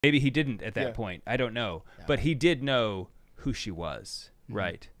Maybe he didn't at that Yeah. point. I don't know. Yeah. But he did know who she was, Mhm.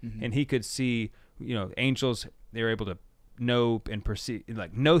 right? Mhm. And he could see, angels, they were able to know and perceive,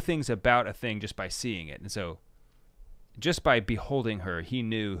 know things about a thing just by seeing it. And so just by beholding her, he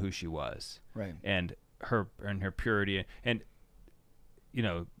knew who she was. Right. And her purity. And,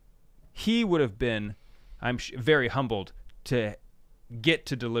 he would have been, very humbled to get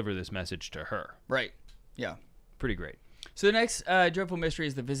to deliver this message to her. Right. Yeah. Pretty great. So the next joyful mystery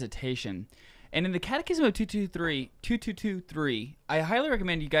is the visitation. And in the Catechism of 2223, I highly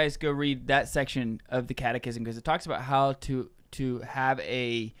recommend you guys go read that section of the Catechism because it talks about how to have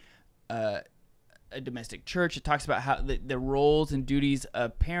a domestic church. It talks about how the roles and duties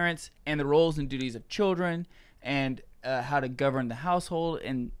of parents and the roles and duties of children and how to govern the household.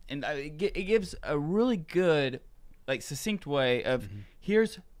 And it gives a really good, succinct way of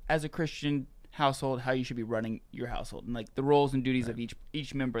here's, as a Christian household, how you should be running your household and the roles and duties of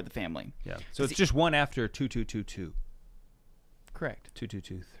each member of the family. Yeah. So it's just one after 2222. Correct.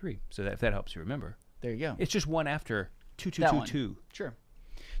 2223. So if that helps you remember. There you go. It's just one after 2222. Sure.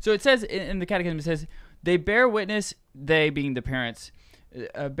 So it says in the Catechism, it says, they bear witness, they being the parents,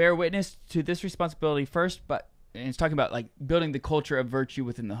 bear witness to this responsibility first, and it's talking about building the culture of virtue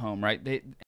within the home, right?